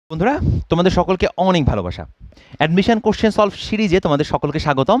বন্ধুরা তোমাদের সকলকে অনেক ভালোবাসা। অ্যাডমিশন কোশ্চেন সলভ সিরিজে তোমাদের সকলকে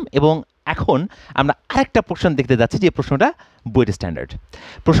স্বাগতম। এবং এখন আমরা আরেকটা প্রশ্ন দেখতে যাচ্ছি, যে প্রশ্নটা বুয়েট স্ট্যান্ডার্ড।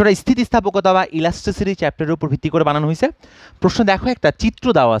 প্রশ্নটা স্থিতিস্থাপকতা বা ইলাস্টিসিটি চ্যাপ্টারের উপর ভিত্তি করে বানানো হয়েছে। প্রশ্ন দেখো, একটা চিত্র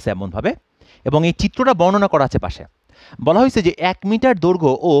দেওয়া আছে এমনভাবে, এবং এই চিত্রটা বর্ণনা করা আছে পাশে। বলা হয়েছে যে 1 মিটার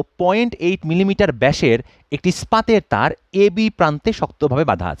দৈর্ঘ্য ও 0.8 মিলিমিটার ব্যাসের একটি ইস্পাতের তার এ বি প্রান্তে শক্তভাবে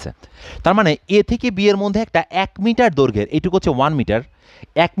বাঁধা আছে। তার মানে এ থেকে বি এর মধ্যে একটা 1 মিটার দৈর্ঘ্যের, এইটুকু হচ্ছে 1 মিটার,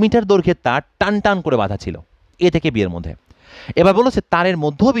 1 মিটার দৈর্ঘ্যের তার টান টান করে বাঁধা ছিল এ থেকে বি এর মধ্যে। এবার বলেছে তারের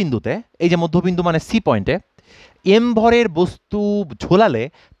মধ্যবিন্দুতে, এই যে মধ্যবিন্দু মানে সি পয়েন্টে, এম ভরের বস্তু ঝোলালে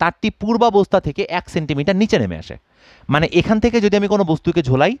তারটি পূর্বাবস্থা থেকে 1 সেন্টিমিটার নিচে নেমে আসে। মানে এখান থেকে যদি আমি কোনো বস্তুকে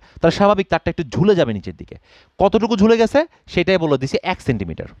ঝোলাই, তাহলে স্বাভাবিক তারটা একটু ঝুলে যাবে নিচের দিকে। কতটুকু ঝুলে গেছে সেটাই বলে দিছি 1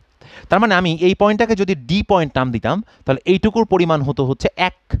 সেন্টিমিটার। তার মানে আমি এই পয়েন্টটাকে যদি ডি পয়েন্ট নাম দিতাম, তাহলে এইটুকুর পরিমাণ হচ্ছে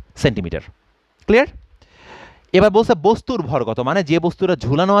 1 সেন্টিমিটার। ক্লিয়ার? এবার বলছে বস্তুর ভর কত, মানে যে বস্তুটা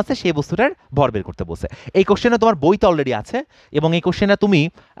ঝুলানো আছে সেই বস্তুটার ভর বের করতে বলছে। এই কোশ্চেনটা তোমার বইতে অলরেডি আছে, এবং এই কোশ্চেনটা তুমি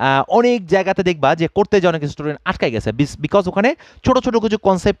অনেক জায়গাতে দেখবা যে করতে যে অনেক স্টুডেন্ট আটকাই গেছে, বিকজ ওখানে ছোট ছোট কিছু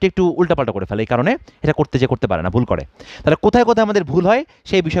কনসেপ্ট একটু উল্টাপাল্টা করে ফেলে, এই কারণে এটা করতে পারে না, ভুল করে। তাহলে কোথায় কোথায় আমাদের ভুল হয়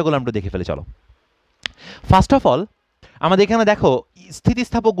সেই বিষয়গুলো আমরা দেখে ফেলে। চলো, ফার্স্ট অফ অল আমাদের এখানে দেখো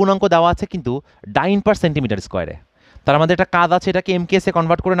স্থিতিস্থাপক গুণাঙ্ক দেওয়া আছে কিন্তু ডাইন পার সেন্টিমিটার স্কোয়ারে। তার আমাদের একটা কাজ আছে এটাকে এমকেএসে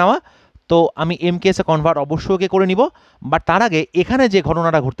কনভার্ট করে নেওয়া। তো আমি এমকেএসে কনভার্ট অবশ্যই করে নিব, বাট তার আগে এখানে যে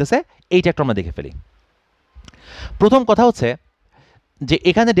ঘটনাটা ঘটতেছে এইটা একটু আমরা দেখে ফেলি। প্রথম কথা হচ্ছে যে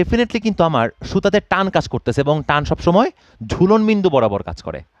এখানে ডেফিনেটলি কিন্তু আমার সুতাতে টান কাজ করতেছে, এবং টান সবসময় ঝুলন বিন্দু বরাবর কাজ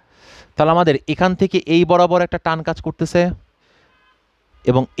করে। তাহলে আমাদের এখান থেকে এই বরাবর একটা টান কাজ করতেছে,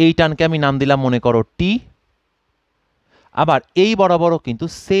 এবং এই টানকে আমি নাম দিলাম মনে করো টি। আবার এই বরাবরও কিন্তু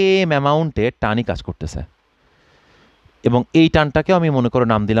সেম অ্যামাউন্টে টানই কাজ করতেছে, এবং এই টানটাকেও আমি মনে করো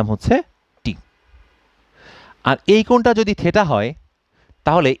নাম দিলাম হচ্ছে টি। আর এই কোণটা যদি থেটা হয়,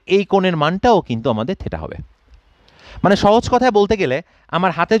 তাহলে এই কোণের মানটাও কিন্তু আমাদের থেটা হবে। মানে সহজ কথায় বলতে গেলে,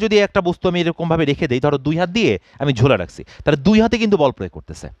 আমার হাতে যদি একটা বস্তু আমি এরকমভাবে রেখে দিই, ধরো 2 হাত দিয়ে আমি ঝোলা রাখছি, তাহলে 2 হাতে কিন্তু বল প্রয়োগ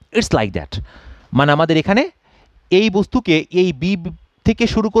করতেছে। It's like that. মানে আমাদের এখানে এই বস্তুকে এই বি থেকে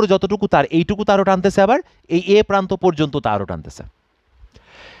শুরু করে যতটুকু তার, এইটুকু তারও টানতেছে, আবার এই এ প্রান্ত পর্যন্ত তারও টানতেছে।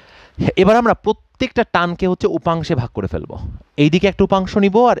 এবার আমরা প্রত্যেকটা টানকে হচ্ছে উপাংশে ভাগ করে ফেলবো। এই দিকে একটা উপাংশ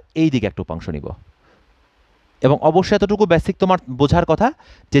নিব, আর এই দিকে একটা উপাংশ নিব। এবং অবশ্যই এতটুকু বেসিক তোমার বোঝার কথা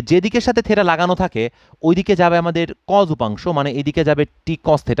যে যেদিকের সাথে থেটা লাগানো থাকে ওই দিকে যাবে আমাদের কজ উপাংশ, মানে এইদিকে যাবে টি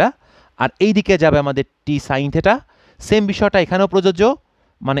কজ থেটা, আর এই দিকে যাবে আমাদের টি সাইন থেটা। সেম বিষয়টা এখানেও প্রযোজ্য।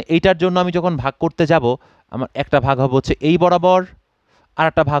 মানে এইটার জন্য আমি যখন ভাগ করতে যাব, আমার একটা ভাগ হবে হচ্ছে এই বরাবর, আর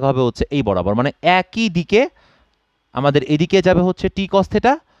একটা ভাগ হবে হচ্ছে এই বরাবর। মানে একই দিকে আমাদের এদিকে যাবে হচ্ছে টি কজ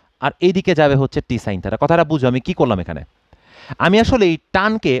থেটা, আর এইদিকে যাবে হচ্ছে টি সাইন থেটা। কথাটা বুঝো আমি কি করলাম এখানে। আমি আসলে এই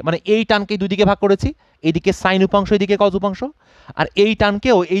টানকে, মানে এই টানকে দুই দিকে ভাগ করেছি, এইদিকে সাইন উপাংশ, এইদিকে কজ উপাংশ, আর এই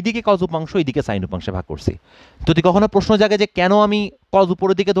টানকেও এইদিকে কজ উপাংশ, এইদিকে সাইন উপাংশে ভাগ করছি। যদি কখনো প্রশ্ন জাগে যে কেন আমি কজ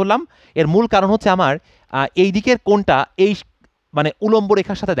উপরের দিকে ধরলাম, এর মূল কারণ হচ্ছে আমার এই দিকের কোণটা এই মানে উলম্ব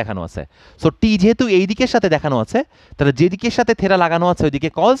রেখার সাথে দেখানো আছে। সো টি যেহেতু এই দিকের সাথে দেখানো আছে, তাহলে যেদিকের সাথে থেরা লাগানো আছে ওইদিকে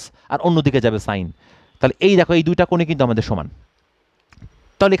কজ, আর অন্যদিকে যাবে সাইন। তাহলে এই দেখো এই দুইটা কোণে কিন্তু আমাদের সমান।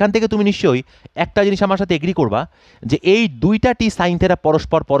 তাহলে এখান থেকে তুমি নিশ্চয়ই একটা জিনিস আমার সাথে এগ্রি করবা যে এই দুইটা টি সাইন থেরা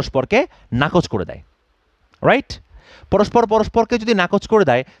পরস্পরকে নাকচ করে দেয়, রাইট? পরস্পরকে যদি নাকচ করে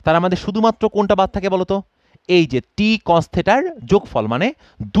দেয়, তাহলে আমাদের শুধুমাত্র কোনটা বাদ থাকে বলতো? এই যে টি কস থেটার যোগফল, মানে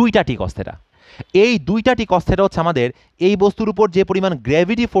দুইটা টি কস থেটা। এই দুইটা টি কস থেটা হচ্ছে আমাদের এই বস্তুর উপর যে পরিমাণ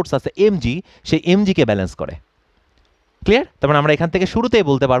গ্র্যাভিটি ফোর্স আছে এমজি, সেই এমজিকে ব্যালেন্স করে। ক্লিয়ার? তার মানে আমরা এখান থেকে শুরুতেই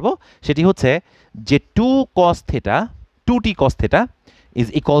বলতে পারবো সেটি হচ্ছে যে 2t cos theta is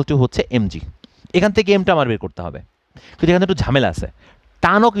equal to হচ্ছে mg। এখান থেকে এমটা আমার বের করতে হবে, কিন্তু এখানে একটু ঝামেলা আছে,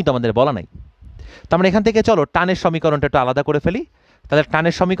 টানও কিন্তু আমাদের বলা নাই। তার মানে এখান থেকে চলো টানের সমীকরণটা একটু আলাদা করে ফেলি। তাহলে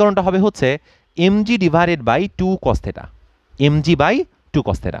টানের সমীকরণটা হবে হচ্ছে mg divided by 2 cos theta, mg by 2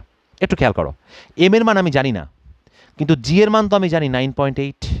 cos theta। একটু খেয়াল করো, এম এর মান আমি জানি না, কিন্তু জি এর মান তো আমি জানি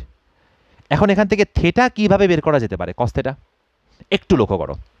 9.8। এখন এখান থেকে থেটা কিভাবে বের করা যেতে পারে, cos theta? একটু লক্ষ্য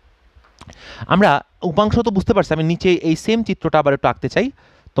করো, আমরা উপাংশ তো বুঝতে পারছি, আমি নিচে এই সেম চিত্রটা আবার একটু আঁকতে চাই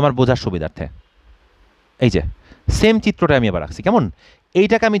তোমার বোঝার সুবিধার্থে। এই যে সেম চিত্রটা আমি আবার আঁকছি, কেমন?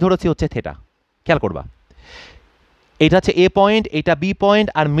 এইটাকে আমি ধরেছি হচ্ছে থেটা। খেয়াল করবা, এইটা হচ্ছে এ পয়েন্ট, এইটা বি পয়েন্ট,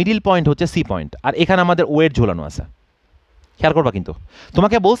 আর মিডিল পয়েন্ট হচ্ছে সি পয়েন্ট, আর এখানে আমাদের ওয়েট ঝুলানো আছে। খেয়াল করবা, কিন্তু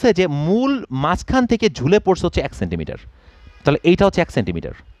তোমাকে বলছে যে মূল মাঝখান থেকে ঝুলে পড়ছে হচ্ছে 1 সেন্টিমিটার। তাহলে এইটা হচ্ছে 1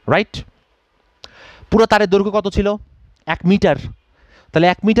 সেন্টিমিটার, রাইট? পুরো তারের দৈর্ঘ্য কত ছিল? 1 মিটার। তাহলে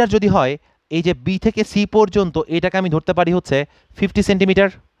 1 মিটার যদি হয়, এই যে বি থেকে সি পর্যন্ত এটাকে আমি ধরতে পারি হচ্ছে 50 সেন্টিমিটার।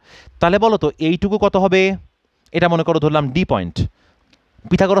 তাহলে বলো তো এইটুকু কত হবে? এটা মনে করো ধরলাম ডি পয়েন্ট,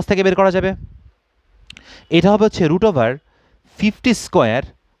 পিথাগোরাস থেকে বের করা যাবে। এটা হবে হচ্ছে √50²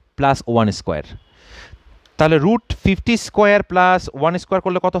 প্লাস 1 স্কোয়ার। তাহলে রুট 50 স্কোয়ার প্লাস 1 স্কোয়ার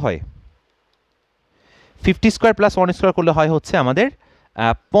করলে কত হয়? 50 স্কোয়ার প্লাস 1 স্কোয়ার করলে হয় হচ্ছে আমাদের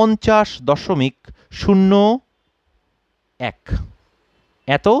 50.01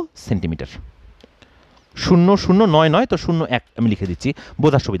 এত সেন্টিমিটার। 0099 তো 01 আমি লিখে দিচ্ছি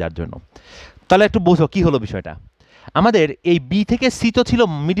বোঝার সুবিধার জন্য। তাহলে একটু বোঝো কি হলো বিষয়টা। আমাদের এই বি থেকে সি তো ছিল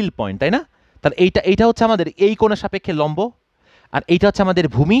মিডিল পয়েন্ট, তাই না? তাহলে এইটা হচ্ছে আমাদের এই কোণের সাপেক্ষে লম্ব, আর এইটা হচ্ছে আমাদের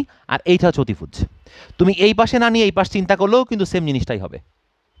ভূমি, আর এইটা হচ্ছে অতিভুজ। তুমি এই পাশে না নিয়ে এই পাশ চিন্তা করলেও কিন্তু সেম জিনিসটাই হবে।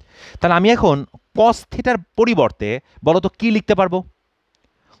 তাহলে আমি এখন কস থিটার পরিবর্তে বলো তো কি লিখতে পারবো?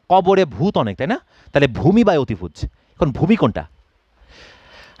 কবরে ভূত অনেক, তাই না? তাহলে ভূমি বাই অতিভুজ। এখন ভূমি কোনটা?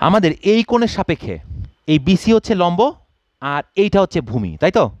 আমাদের এই কোণের সাপেক্ষে এই বিসি হচ্ছে লম্ব আর এইটা হচ্ছে ভূমি,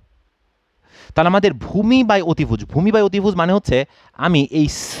 তাই তো? তাহলে আমাদের ভূমি বাই অতিভুজ, ভূমি বাই অতিভুজ মানে হচ্ছে আমি এই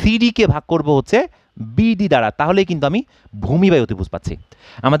সিডিকে ভাগ করব হচ্ছে বিডি দ্বারা, তাহলেই কিন্তু আমি ভূমি বাই অতিভুজ পাচ্ছি।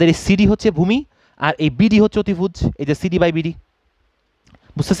 আমাদের এই সিডি হচ্ছে ভূমি আর এই বিডি হচ্ছে অতিভুজ, এই যে সিডি বাই বিডি,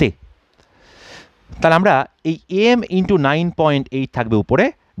 বুঝতেছি? তাহলে আমরা এই এম ইন্টু 9.8 থাকবে উপরে,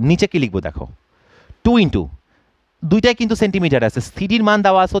 নিচে কি লিখবো দেখো, 2 ইন্টু, দুইটাই কিন্তু সেন্টিমিটার আছে। সিডির মান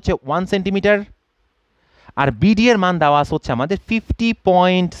দেওয়া আছে হচ্ছে 1 সেন্টিমিটার আর বিডি এর মান দেওয়া আছে হচ্ছে আমাদের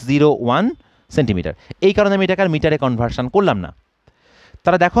 50.01 সেন্টিমিটার। এই কারণে আমি এটাকে আর মিটারে কনভার্সন করলাম না।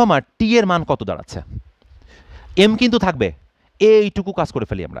 তাহলে দেখো আমার টি এর মান কত দাঁড়াচ্ছে, এম কিন্তু থাকবে, এইটুকু কাজ করে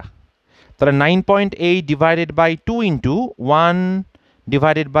ফেলি আমরা। তাহলে 9.8 divided by 2 into 1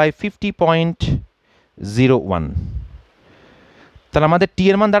 divided by 50.01, তাহলে আমাদের টি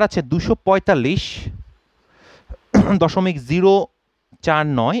এর মান দাঁড়াচ্ছে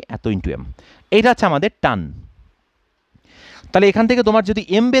 245.049 এত ইন্টু এম। এইটা হচ্ছে আমাদের টান। তাহলে এখান থেকে তোমার যদি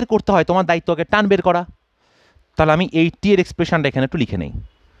এম বের করতে হয় তোমার দায়িত্ব আগে টান বের করা। তাহলে আমি এই টি এর এক্সপ্রেশনটা এখানে একটু লিখে নেই।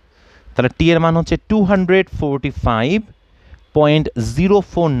 তাহলে টি এর মান হচ্ছে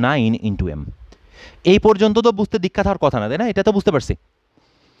 245.049 ইন্টু এম। এই পর্যন্ত তো বুঝতে দীক্ষা হওয়ার কথা না, তাই না? এটা তো বুঝতে পারছি।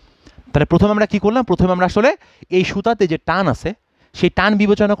 তাহলে প্রথমে আমরা কি করলাম, প্রথমে আমরা আসলে এই সুতাতে যে টান আছে সেই টান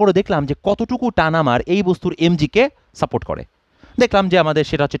বিবেচনা করে দেখলাম যে কতটুকু টান আমার এই বস্তুর এমজিকে সাপোর্ট করে। দেখলাম যে আমাদের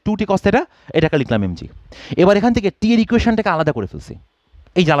সেটা হচ্ছে 2t cos θ, এটাকে লিখলাম এমজি। এবার এখান থেকে টি এর ইকুয়েশনটাকে আলাদা করে ফেলছি,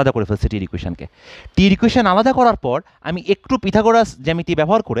 এই যে আলাদা করে ফেলছি টি এর ইকুয়েশনকে। টি এর ইকুয়েশন আলাদা করার পর আমি একটু পিথাগোরাস জ্যামিতি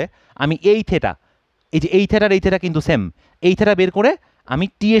ব্যবহার করে আমি এই থেটা, এই যে এই থেটার এই থেটা কিন্তু সেম, এই থেটা বের করে আমি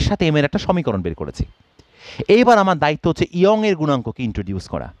টি এর সাথে এম এর একটা সমীকরণ বের করেছি। এইবার আমার দায়িত্ব হচ্ছে ইয়ং এর গুণাঙ্ককে ইন্ট্রোডিউস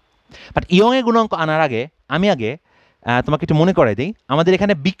করা। বাট ইয়ং এর গুণাঙ্ক আনার আগে আমি তোমাকে একটু মনে করাই দিই, আমাদের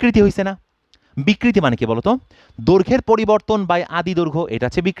এখানে বিকৃতি হয়েছে না? বিকৃতি মানে কি বলতো? দৈর্ঘ্যের পরিবর্তন বাই আদি দৈর্ঘ্য, এটা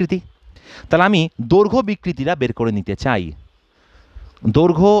হচ্ছে বিকৃতি। তাহলে আমি দৈর্ঘ্য বিকৃতিটা বের করে নিতে চাই।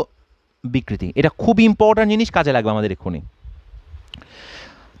 দৈর্ঘ্য বিকৃতি এটা খুব ইম্পর্ট্যান্ট জিনিস, কাজে লাগবে আমাদের এক্ষুনি।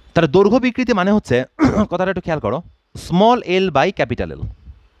 তাহলে দৈর্ঘ্য বিকৃতি মানে হচ্ছে কথাটা একটু খেয়াল করো, স্মল এল বাই ক্যাপিটাল এল,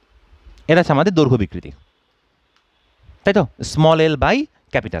 এটা হচ্ছে আমাদের দৈর্ঘ্য বিকৃতি, তাই তো? স্মল এল বাই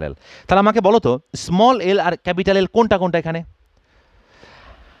ক্যাপিটাল এল। তাহলে আমাকে বলো তো স্মল এল আর ক্যাপিটাল এল কোনটা কোনটা এখানে?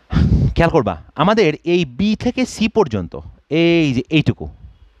 খেয়াল করবা আমাদের এই বি থেকে সি পর্যন্ত, এই যে এইটুকু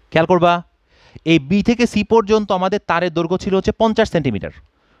খেয়াল করবা, এই বি থেকে সি পর্যন্ত আমাদের তারের দৈর্ঘ্য ছিল হচ্ছে 50 সেন্টিমিটার,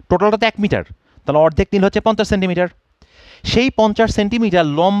 টোটালটা তো 1 মিটার, তাহলে অর্ধেক নিল হচ্ছে 50 সেন্টিমিটার। সেই 50 সেন্টিমিটার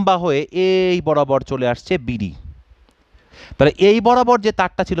লম্বা হয়ে এই বরাবর চলে আসছে বিডি। তাহলে এই বরাবর যে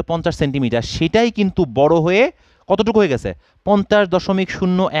তারটা ছিল 50 সেন্টিমিটার সেটাই কিন্তু বড় হয়ে কতটুকু হয়ে গেছে?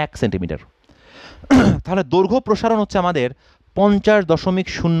 50.01 সেন্টিমিটার। তাহলে দৈর্ঘ্য প্রসারণ হচ্ছে আমাদের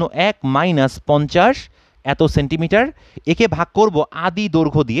 50.01 মাইনাস 50 এত সেন্টিমিটার, একে ভাগ করব আদি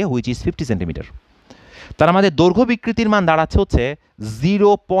দৈর্ঘ্য দিয়ে, হুইচ ইজ 50 সেন্টিমিটার। তার আমাদের দৈর্ঘ্য বিকৃতির মান দাঁড়াচ্ছে হচ্ছে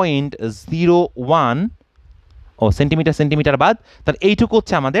 0.01 সেন্টিমিটার, সেন্টিমিটার বাদ, তাহলে এইটুকু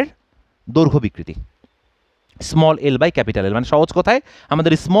হচ্ছে আমাদের দৈর্ঘ্য বিকৃতি, স্মল এল বাই ক্যাপিটাল এল। মানে সহজ কথায়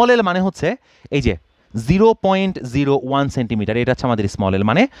আমাদের স্মল এল মানে হচ্ছে এই যে 0.01 সেন্টিমিটার, এটা হচ্ছে আমাদের স্মল এল।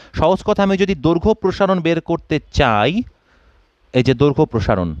 মানে সহজ কথা আমি যদি দৈর্ঘ্য প্রসারণ বের করতে চাই, এই যে দৈর্ঘ্য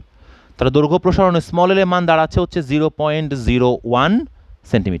প্রসারণ, তাহলে দৈর্ঘ্য প্রসারণ স্মল এল এর মান দাঁড়াচ্ছে হচ্ছে 0.01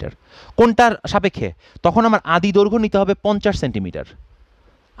 সেন্টিমিটার। কোনটার সাপেক্ষে? তখন আমার আদি দৈর্ঘ্য নিতে হবে 50 সেন্টিমিটার,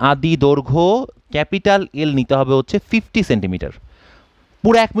 আদি দৈর্ঘ্য ক্যাপিটাল এল নিতে হবে হচ্ছে 50 সেন্টিমিটার।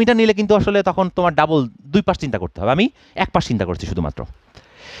 পুরো 1 মিটার নিলে কিন্তু আসলে তখন তোমার ডাবল, দুই পাশ চিন্তা করতে হবে, আমি এক পাশ চিন্তা করছি শুধুমাত্র।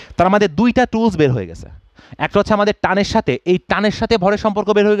 তার আমাদের দুইটা টুলস বের হয়ে গেছে, একটা হচ্ছে আমাদের টানের সাথে, এই টানের সাথে ভরের সম্পর্ক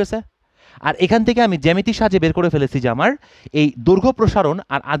বের হয়ে গেছে, আর এখান থেকে আমি জ্যামিতির সাহায্যে বের করে ফেলেছি যে আমার এই দৈর্ঘ্য প্রসারণ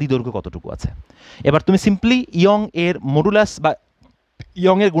আর আদি দৈর্ঘ্য কতটুকু আছে। এবার তুমি সিম্পলি ইয়ং এর মডুলাস বা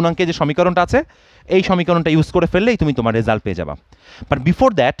ইয়ং এর গুণাঙ্কে যে সমীকরণটা আছে এই সমীকরণটা ইউজ করে ফেললেই তুমি তোমার রেজাল্ট পেয়ে যাবা। বাট বিফোর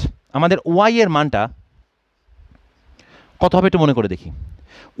দ্যাট আমাদের ওয়াই এর মানটা কত হবে একটু মনে করে দেখি।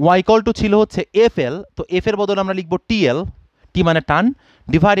 ওয়াই ইকুয়াল টু ছিল হচ্ছে এফ এল, তো এফ এর বদলে আমরা লিখবো টিএল, টি মানে টান,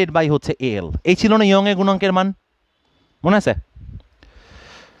 ডিভাইডেড বাই হচ্ছে এল। এই ছিল না ইয়ং এর গুণাঙ্কের মান, মনে আছে?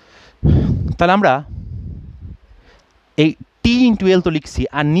 তাহলে আমরা এই টি ইন্টু এল তো লিখছি,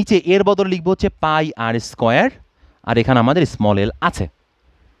 আর নিচে এর বদলে লিখবো হচ্ছে পাই আর স্কোয়ার, আর এখানে আমাদের স্মল এল আছে।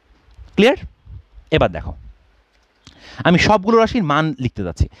 ক্লিয়ার? এবার দেখো আমি সবগুলো রাশির মান লিখতে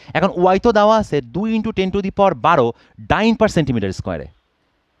যাচ্ছি। এখন ওয়াই তো দেওয়া আছে 2 × 10⁻12 ডাইন পার সেন্টিমিটার স্কোয়ারে,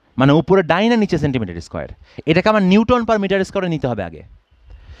 মানে উপরে ডাইন আর নিচে সেন্টিমিটার স্কোয়ার। এটাকে আমার নিউটন পার মিটার স্কোয়ারে নিতে হবে আগে।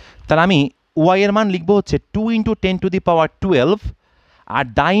 তাহলে আমি ওয়াই এর মান লিখবো হচ্ছে 2 × 10⁻12, আর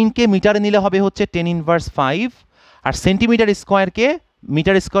ডাইনকে মিটারে নিলে হবে হচ্ছে 10⁻5, আর সেন্টিমিটার স্কোয়ারকে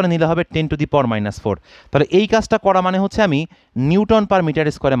মিটার স্কোয়ারে নিলে হবে 10⁻⁻4। তাহলে এই কাজটা করা মানে হচ্ছে আমি নিউটন পার মিটার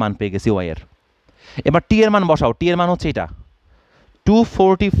স্কোয়ারে মান পেয়ে গেছি ওয়াই এর। এবার টি এর মান বসাও। টি এর মান হচ্ছে এটা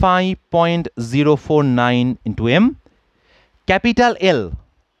 245.049 ইন্টু এম। ক্যাপিটাল এল,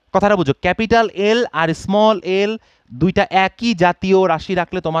 কথাটা বুঝো, ক্যাপিটাল এল আর স্মল এল দুইটা একই জাতীয় রাশি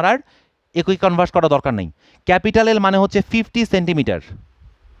রাখলে তোমার আর একই কনভার্ট করা দরকার নেই। ক্যাপিটাল এল মানে হচ্ছে 50 সেন্টিমিটার,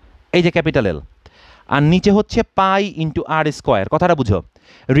 এই যে ক্যাপিটাল এল, আর নিচে হচ্ছে পাই ইন্টু আর স্কোয়ার। কথাটা বুঝো।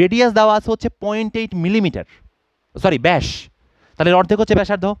 রেডিয়াস দেওয়া আছে হচ্ছে 0.8 মিলিমিটার, সরি ব্যাস, তাহলে অর্ধেক হচ্ছে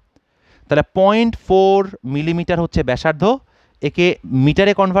ব্যাসার্ধ। তাহলে 0.4 মিলিমিটার হচ্ছে ব্যাসার্ধ, একে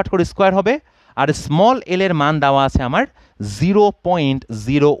মিটারে কনভার্ট করে স্কোয়ার হবে। আর স্মল এল এর মান দেওয়া আছে আমার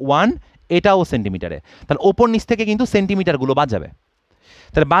 0.01, এটাও সেন্টিমিটারে। তাহলে ওপর নিচ থেকে কিন্তু সেন্টিমিটারগুলো বাদ যাবে।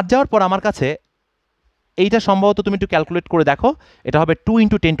 তাহলে বাদ যাওয়ার পর আমার কাছে এইটা সম্ভবত তুমি একটু ক্যালকুলেট করে দেখো, এটা হবে 2 ×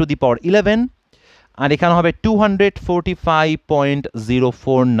 10⁻11, আর এখানে হবে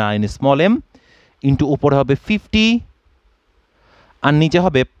 245.049 স্মল এম ইন্টু উপরে হবে 50, আর নিচে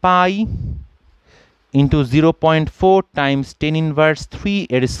হবে পাই ইন্টু 0.4 টাইমস 10⁻³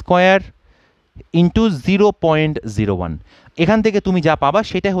 এর স্কোয়ার ইন্টু 0.01। এখান থেকে তুমি যা পাবা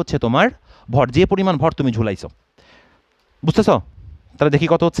সেটাই হচ্ছে তোমার ভর, যে পরিমাণ ভর তুমি ঝুলাইছো। বুঝতেছ? তাহলে দেখি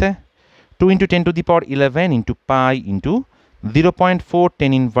কত হচ্ছে। 2 × 10⁻11 ইন্টু পাই ইন্টু 0.4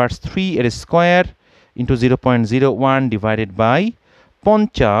 10⁻³ এর square into 0.01 divided by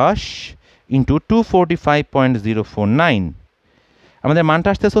 50 into 245.049। আমাদের মানটা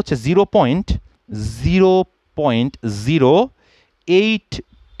আসতেছে হচ্ছে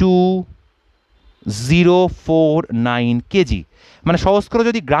 0.08249 কেজি। মানে সহজ করে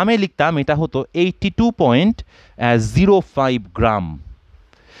যদি গ্রামে লিখতাম এটা হতো 82.05 গ্রাম।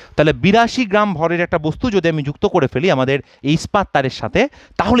 তাহলে 82 গ্রাম ভরের একটা বস্তু যদি আমি যুক্ত করে ফেলি আমাদের এই ইস্পাত তারের সাথে,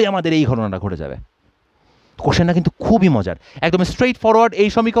 তাহলে আমাদের এই ঘটনাটা ঘটে যাবে। কোশ্চেনটা কিন্তু খুবই মজার, একদম স্ট্রেইট ফরওয়ার্ড এই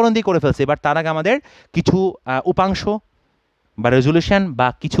সমীকরণ দিয়ে করে ফেলছে। এবার তার আগে আমাদের কিছু উপাংশ বা রেজলিউশন বা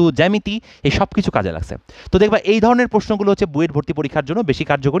কিছু জ্যামিতি, এই সব কিছু কাজে লাগছে। তো দেখবা এই ধরনের প্রশ্নগুলো হচ্ছে বুয়েট ভর্তি পরীক্ষার জন্য বেশি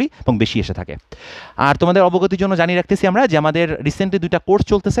কার্যকরী এবং বেশি এসে থাকে। আর তোমাদের অবগতির জন্য জানিয়ে রাখতেছি আমরা যে আমাদের রিসেন্টলি 2টা কোর্স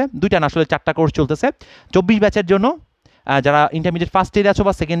চলতেছে, 2টা না আসলে 4টা কোর্স চলতেছে 24 ব্যাচের জন্য। যারা ইন্টারমিডিয়েট ফার্স্ট ইয়ারে আছো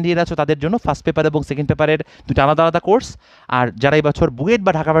বা সেকেন্ড ইয়ারে আছো তাদের জন্য ফার্স্ট পেপার এবং সেকেন্ড পেপারের 2টা আলাদা আলাদা কোর্স। আর যারা এই বছর বুয়েট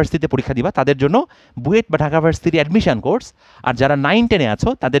বা ঢাকা ভার্সিটিতে পরীক্ষা দিবা তাদের জন্য বুয়েট বা ঢাকা ভার্সিটি অ্যাডমিশন কোর্স। আর যারা 9-10-এ আছো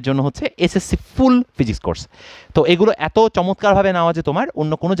তাদের জন্য হচ্ছে এসএসসি ফুল ফিজিক্স কোর্স। তো এগুলো এত চমৎকারভাবে নেওয়া যে তোমার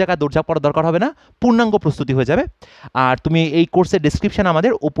অন্য কোনো জায়গায় দৌড়ঝাঁপ করার দরকার হবে না, পূর্ণাঙ্গ প্রস্তুতি হয়ে যাবে। আর তুমি এই কোর্সের ডিসক্রিপশন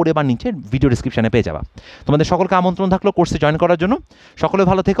আমাদের উপরে বা নিচে ভিডিও ডিসক্রিপশনে পেয়ে যাবা। তোমাদের সকলকে আমন্ত্রণ থাকলো কোর্সে জয়েন করার জন্য। সকলে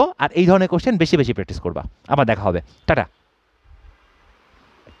ভালো থেকো, আর এই ধরনের কোশ্চেন বেশি বেশি প্র্যাকটিস করবা। আবার দেখা হবে, টাটা।